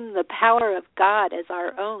claim the power of God as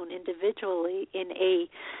our own individually in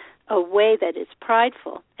a way that is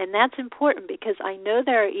prideful. And that's important because I know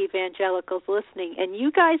there are evangelicals listening, and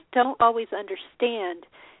you guys don't always understand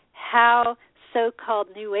how so-called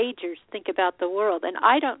New Agers think about the world. And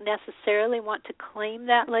I don't necessarily want to claim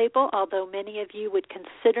that label, although many of you would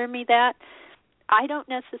consider me that. I don't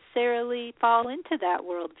necessarily fall into that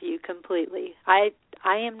worldview completely. I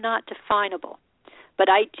am not definable. But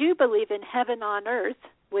I do believe in heaven on earth,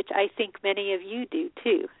 which I think many of you do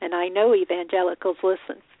too, and I know evangelicals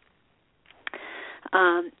listen.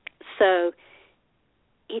 So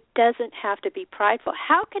it doesn't have to be prideful.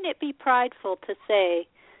 How can it be prideful to say,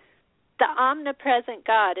 the omnipresent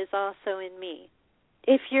God is also in me?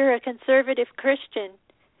 If you're a conservative Christian,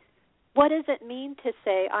 what does it mean to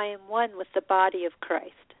say, I am one with the body of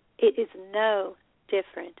Christ? It is no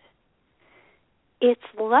different. It's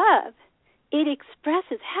love. It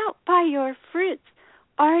expresses how, by your fruits,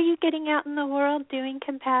 are you getting out in the world doing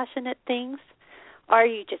compassionate things? Are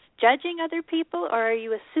you just judging other people, or are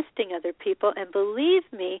you assisting other people? And believe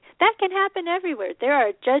me, that can happen everywhere. There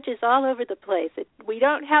are judges all over the place. We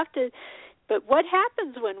don't have to, but what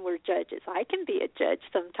happens when we're judges? I can be a judge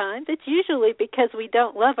sometimes. It's usually because we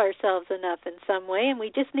don't love ourselves enough in some way, and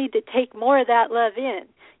we just need to take more of that love in.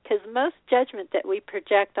 Because most judgment that we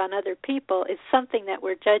project on other people is something that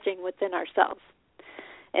we're judging within ourselves.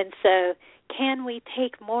 And so can we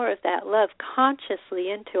take more of that love consciously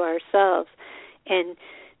into ourselves and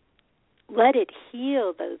let it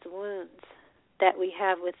heal those wounds that we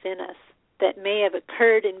have within us that may have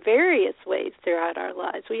occurred in various ways throughout our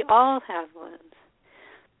lives? We all have wounds.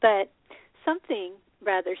 But something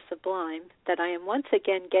rather sublime that I am once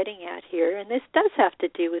again getting at here, and this does have to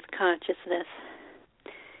do with consciousness,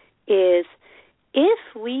 is if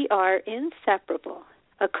we are inseparable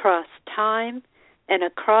across time and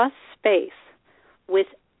across space with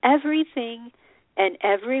everything and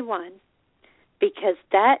everyone, because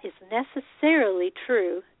that is necessarily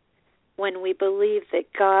true when we believe that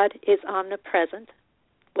God is omnipresent,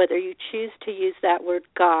 whether you choose to use that word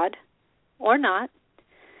God or not.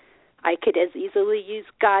 I could as easily use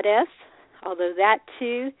goddess, although that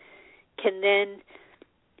too can then,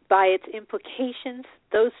 by its implications,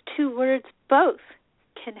 those two words both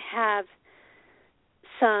can have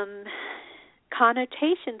some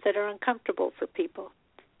connotations that are uncomfortable for people.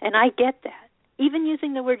 And I get that. Even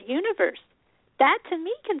using the word universe, that to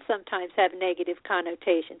me can sometimes have negative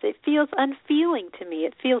connotations. It feels unfeeling to me.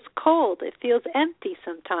 It feels cold. It feels empty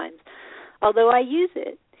sometimes. Although I use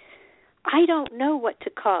it, I don't know what to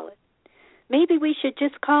call it. Maybe we should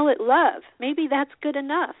just call it love. Maybe that's good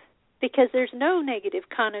enough, because there's no negative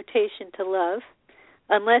connotation to love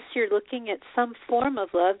unless you're looking at some form of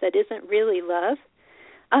love that isn't really love.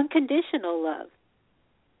 Unconditional love.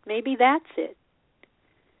 Maybe that's it.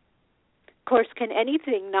 Of course, can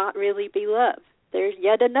anything not really be love? There's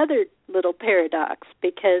yet another little paradox,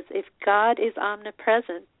 because if God is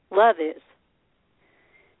omnipresent, love is.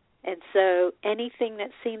 And so anything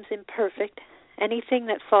that seems imperfect, anything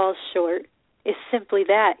that falls short, is simply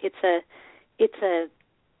that. It's a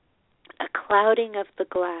clouding of the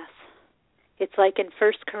glass. It's like in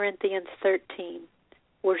 1 Corinthians 13.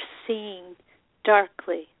 We're seeing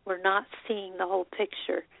darkly. We're not seeing the whole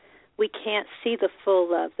picture. We can't see the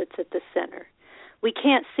full love that's at the center. We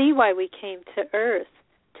can't see why we came to earth,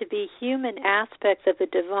 to be human aspects of the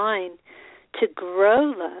divine, to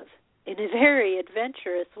grow love in very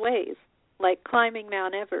adventurous ways, like climbing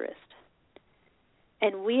Mount Everest.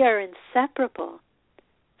 And we are inseparable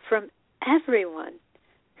from everyone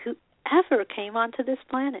who ever came onto this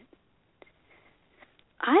planet.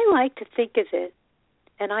 I like to think of it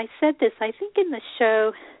And I said this, I think, in the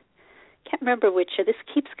show, can't remember which show. This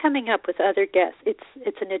keeps coming up with other guests.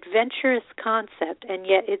 It's an adventurous concept, and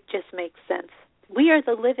yet it just makes sense. We are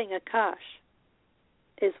the living Akash,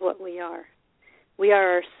 is what we are. We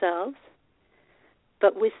are ourselves,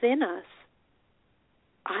 but within us,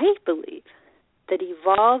 I believe that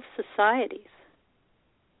evolved societies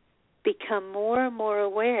become more and more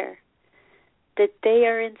aware that they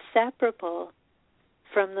are inseparable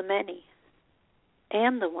from the many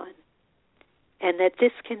and the one, and that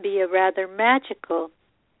this can be a rather magical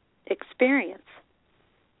experience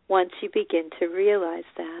once you begin to realize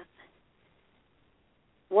that.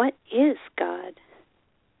 What is God?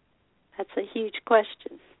 That's a huge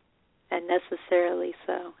question, and necessarily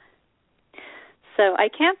so. So I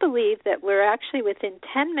can't believe that we're actually within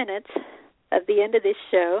 10 minutes of the end of this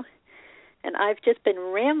show, and I've just been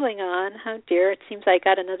rambling on. Oh, dear, it seems I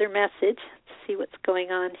got another message. Let's see what's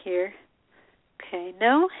going on here. Okay,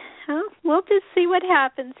 no, we'll just see what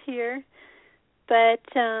happens here. But,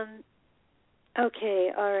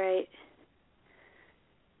 okay, all right.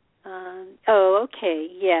 Okay,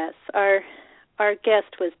 yes, our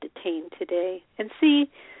guest was detained today. And see,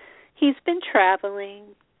 he's been traveling,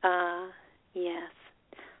 yes.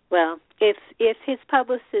 Well, if his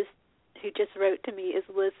publicist who just wrote to me is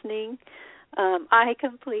listening, I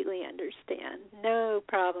completely understand. No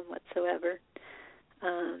problem whatsoever.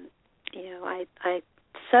 I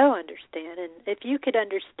so understand. And if you could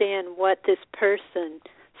understand what this person,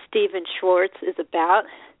 Stephen Schwartz, is about,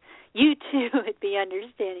 you too would be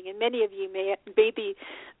understanding. And many of you may be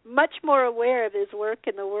much more aware of his work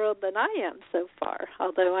in the world than I am so far,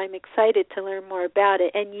 although I'm excited to learn more about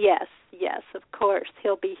it. And yes, of course,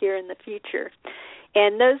 he'll be here in the future.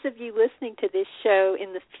 And those of you listening to this show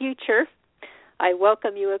in the future, I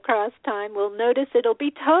welcome you across time. We'll notice it'll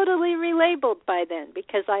be totally relabeled by then,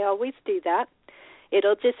 because I always do that.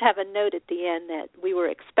 It'll just have a note at the end that we were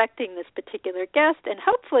expecting this particular guest, and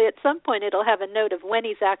hopefully at some point it'll have a note of when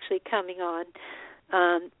he's actually coming on.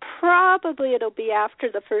 Probably it'll be after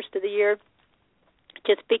the first of the year,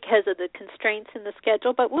 just because of the constraints in the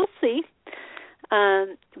schedule, but we'll see.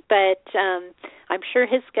 But I'm sure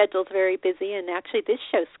his schedule's very busy, and actually this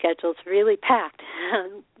show's schedule's really packed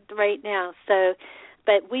right now. So,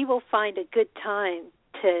 but we will find a good time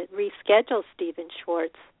to reschedule Stephen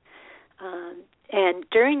Schwartz. And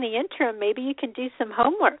during the interim, maybe you can do some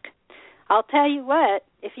homework. I'll tell you what,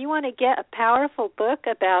 if you want to get a powerful book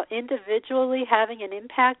about individually having an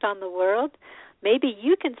impact on the world, maybe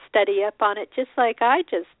you can study up on it just like I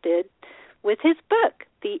just did with his book,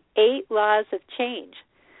 The 8 Laws of Change.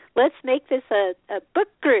 Let's make this a book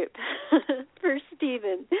group for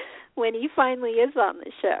Stephen when he finally is on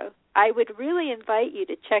the show. I would really invite you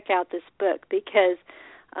to check out this book, because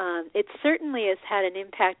it certainly has had an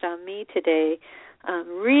impact on me today.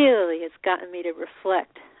 Really has gotten me to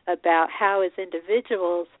reflect about how as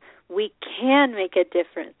individuals we can make a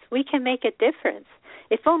difference. We can make a difference.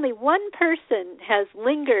 If only one person has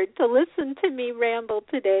lingered to listen to me ramble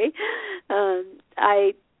today,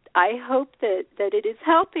 I hope that it is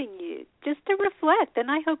helping you just to reflect.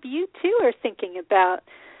 And I hope you too are thinking about,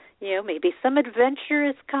 maybe some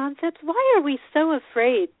adventurous concepts. Why are we so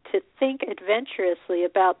afraid to think adventurously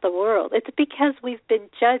about the world? It's because we've been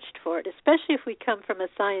judged for it, especially if we come from a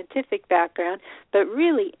scientific background, but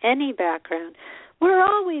really any background. We're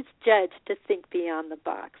always judged to think beyond the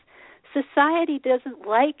box. Society doesn't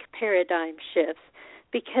like paradigm shifts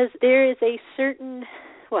because there is a certain,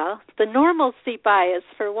 the normalcy bias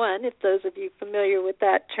for one, if those of you familiar with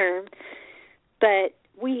that term, but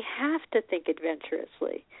we have to think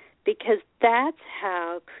adventurously, because that's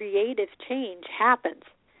how creative change happens,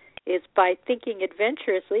 is by thinking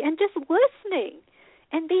adventurously and just listening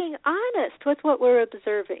and being honest with what we're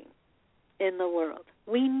observing in the world.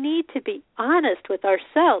 We need to be honest with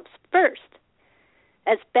ourselves first,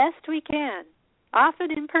 as best we can,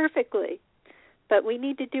 often imperfectly, but we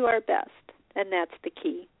need to do our best, and that's the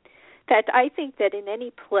key. In fact, I think that in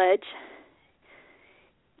any pledge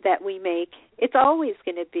that we make, it's always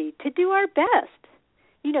going to be to do our best.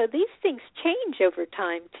 These things change over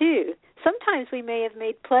time, too. Sometimes we may have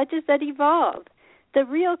made pledges that evolve. The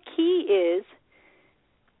real key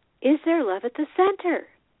is there love at the center?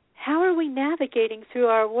 How are we navigating through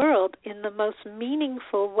our world in the most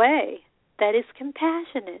meaningful way that is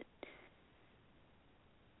compassionate?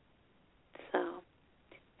 So,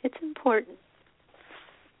 it's important.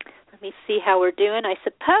 Let me see how we're doing. I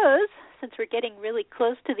suppose, since we're getting really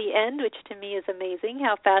close to the end, which to me is amazing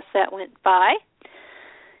how fast that went by.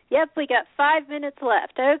 Yep, we got 5 minutes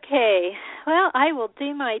left. Okay. Well, I will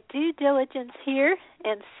do my due diligence here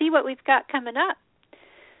and see what we've got coming up.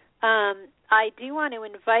 I do want to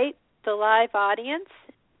invite the live audience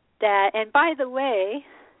and by the way,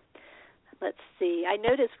 let's see, I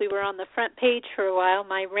noticed we were on the front page for a while,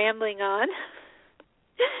 my rambling on.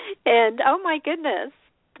 And, oh my goodness,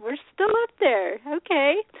 we're still up there.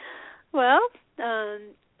 Okay. Well,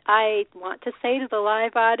 I want to say to the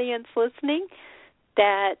live audience listening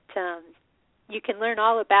that you can learn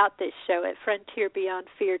all about this show at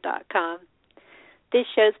frontierbeyondfear.com. This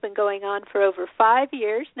show's been going on for over 5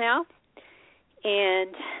 years now,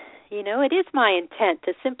 and, it is my intent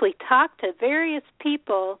to simply talk to various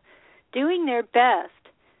people doing their best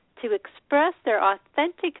to express their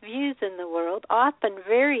authentic views in the world, often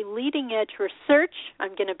very leading-edge research.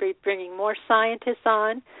 I'm going to be bringing more scientists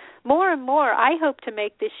on. More and more, I hope to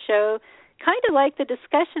make this show kind of like the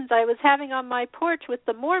discussions I was having on my porch with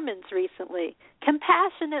the Mormons recently,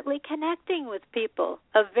 compassionately connecting with people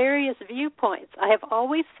of various viewpoints. I have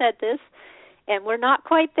always said this, and we're not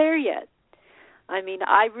quite there yet. I mean,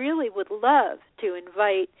 I really would love to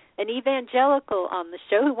invite an evangelical on the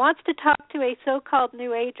show who wants to talk to a so-called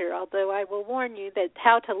New Ager, although I will warn you that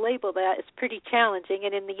how to label that is pretty challenging,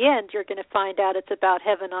 and in the end you're going to find out it's about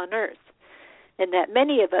heaven on earth, and that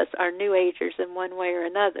many of us are New Agers in one way or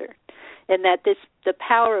another, and that the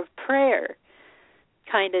power of prayer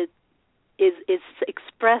kind of is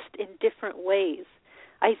expressed in different ways.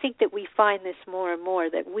 I think that we find this more and more,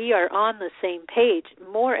 that we are on the same page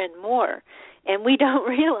more and more, and we don't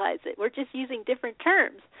realize it. We're just using different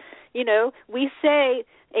terms. We say,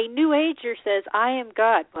 a New Ager says, I am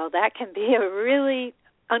God. Well, that can be a really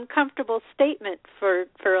uncomfortable statement for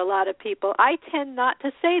a lot of people. I tend not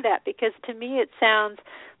to say that because to me it sounds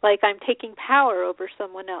like I'm taking power over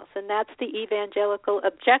someone else, and that's the evangelical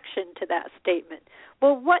objection to that statement.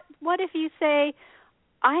 Well, what if you say,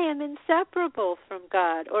 I am inseparable from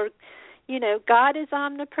God, or, God is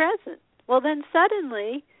omnipresent? Well, then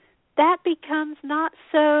suddenly that becomes not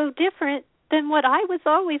so different than what I was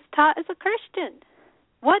always taught as a Christian.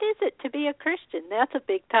 What is it to be a Christian? That's a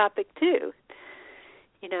big topic, too.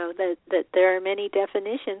 That there are many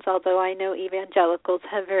definitions, although I know evangelicals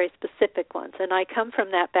have very specific ones, and I come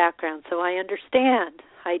from that background, so I understand.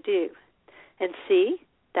 I do. And see,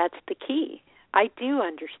 that's the key. I do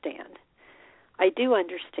understand.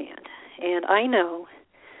 And I know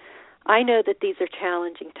that these are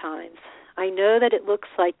challenging times. I know that it looks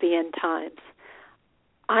like the end times.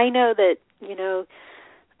 I know that,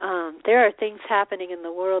 there are things happening in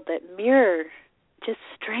the world that mirror just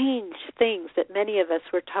strange things that many of us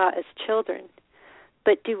were taught as children.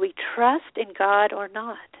 But do we trust in God or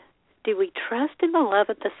not? Do we trust in the love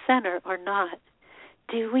at the center or not?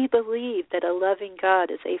 Do we believe that a loving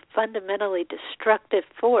God is a fundamentally destructive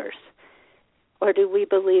force? Or do we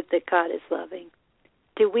believe that God is loving?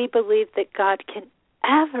 Do we believe that God can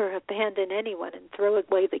ever abandon anyone and throw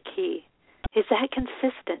away the key? Is that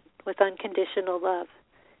consistent with unconditional love?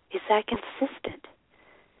 Is that consistent?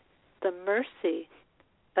 The mercy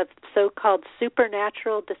of so-called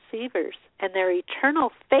supernatural deceivers and their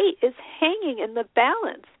eternal fate is hanging in the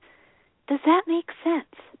balance. Does that make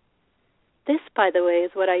sense? This, by the way,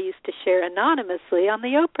 is what I used to share anonymously on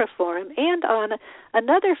the Oprah forum and on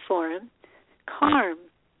another forum, CARM,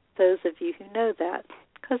 those of you who know that,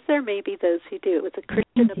 because there may be those who do. It was a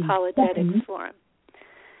Christian apologetics forum.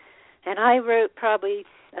 And I wrote probably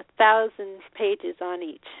 1,000 pages on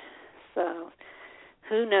each. So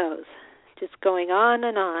who knows? Just going on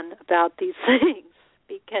and on about these things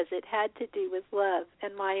because it had to do with love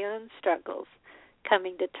and my own struggles,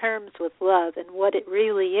 coming to terms with love and what it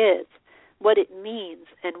really is, what it means,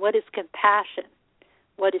 and what is compassion.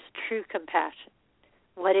 What is true compassion?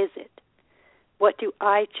 What is it? What do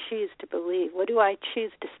I choose to believe? What do I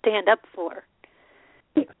choose to stand up for?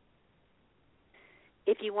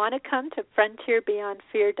 If you want to come to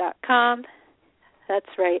frontierbeyondfear.com,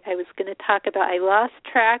 that's right, I was going to talk about, I lost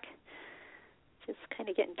track, just kind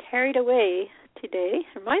of getting carried away today.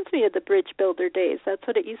 Reminds me of the bridge builder days. That's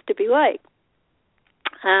what it used to be like.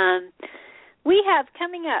 We have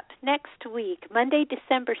coming up next week, Monday,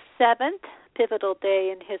 December 7th, pivotal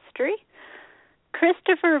day in history,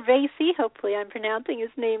 Christopher Vasey, hopefully I'm pronouncing his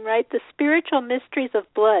name right, The Spiritual Mysteries of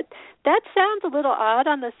Blood. That sounds a little odd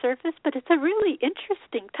on the surface, but it's a really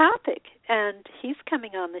interesting topic, and he's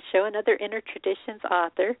coming on the show, another Intertraditions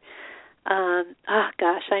author.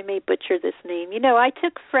 I may butcher this name. I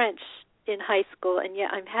took French in high school, and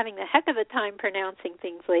yet I'm having a heck of a time pronouncing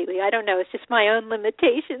things lately. I don't know, it's just my own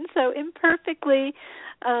limitation, so imperfectly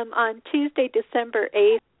on Tuesday, December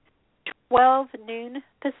 8th, 12 noon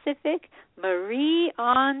Pacific,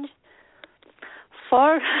 Marie-Ange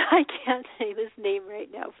I can't say his name right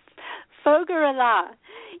now, Fogarala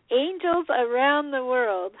Angels Around the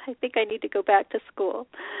World. I think I need to go back to school.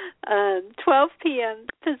 12 p.m.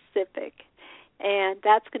 Pacific. And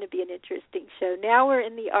that's going to be an interesting show. Now we're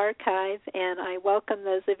in the archive, and I welcome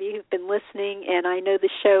those of you who've been listening, and I know the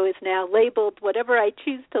show is now labeled, whatever I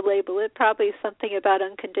choose to label it, probably something about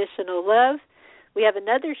unconditional love. We have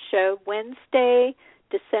another show Wednesday,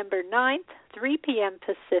 December 9th, 3 p.m.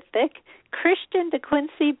 Pacific, Christian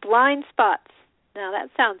DeQuincy Blind Spots. Now, that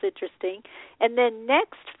sounds interesting. And then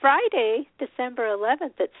next Friday, December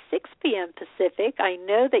 11th at 6 p.m. Pacific, I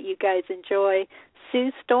know that you guys enjoy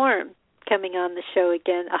Sue Storm coming on the show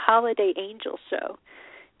again, a holiday angel show.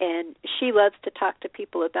 And she loves to talk to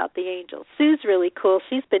people about the angels. Sue's really cool.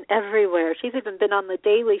 She's been everywhere. She's even been on The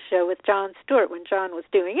Daily Show with Jon Stewart when Jon was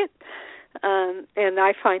doing it. And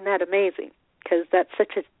I find that amazing because that's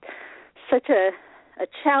such a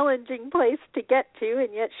challenging place to get to,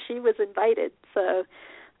 and yet she was invited. So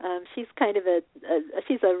she's kind of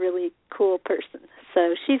she's a really cool person.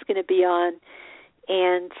 So she's going to be on.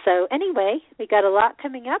 And so anyway, we got a lot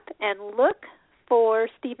coming up, and look for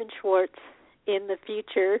Stephen Schwartz in the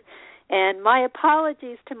future. And my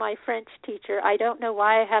apologies to my French teacher. I don't know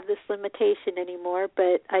why I have this limitation anymore,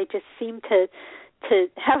 but I just seem to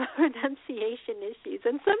have pronunciation issues,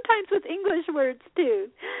 and sometimes with English words too.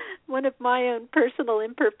 One of my own personal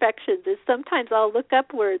imperfections is sometimes I'll look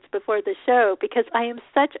up words before the show because I am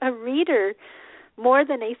such a reader more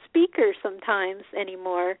than a speaker sometimes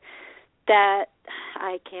anymore that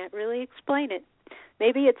I can't really explain it.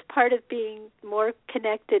 Maybe it's part of being more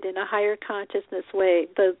connected in a higher consciousness way.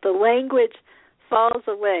 The language falls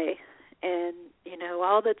away, and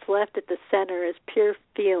all that's left at the center is pure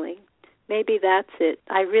feeling. Maybe that's it.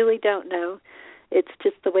 I really don't know. It's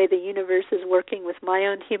just the way the universe is working with my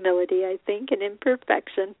own humility, I think, and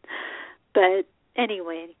imperfection. But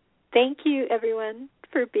anyway, thank you, everyone,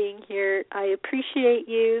 for being here. I appreciate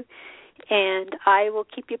you, and I will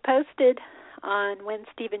keep you posted on when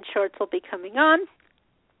Stephen Schwartz will be coming on.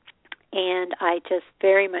 And I just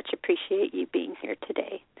very much appreciate you being here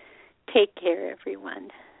today. Take care, everyone.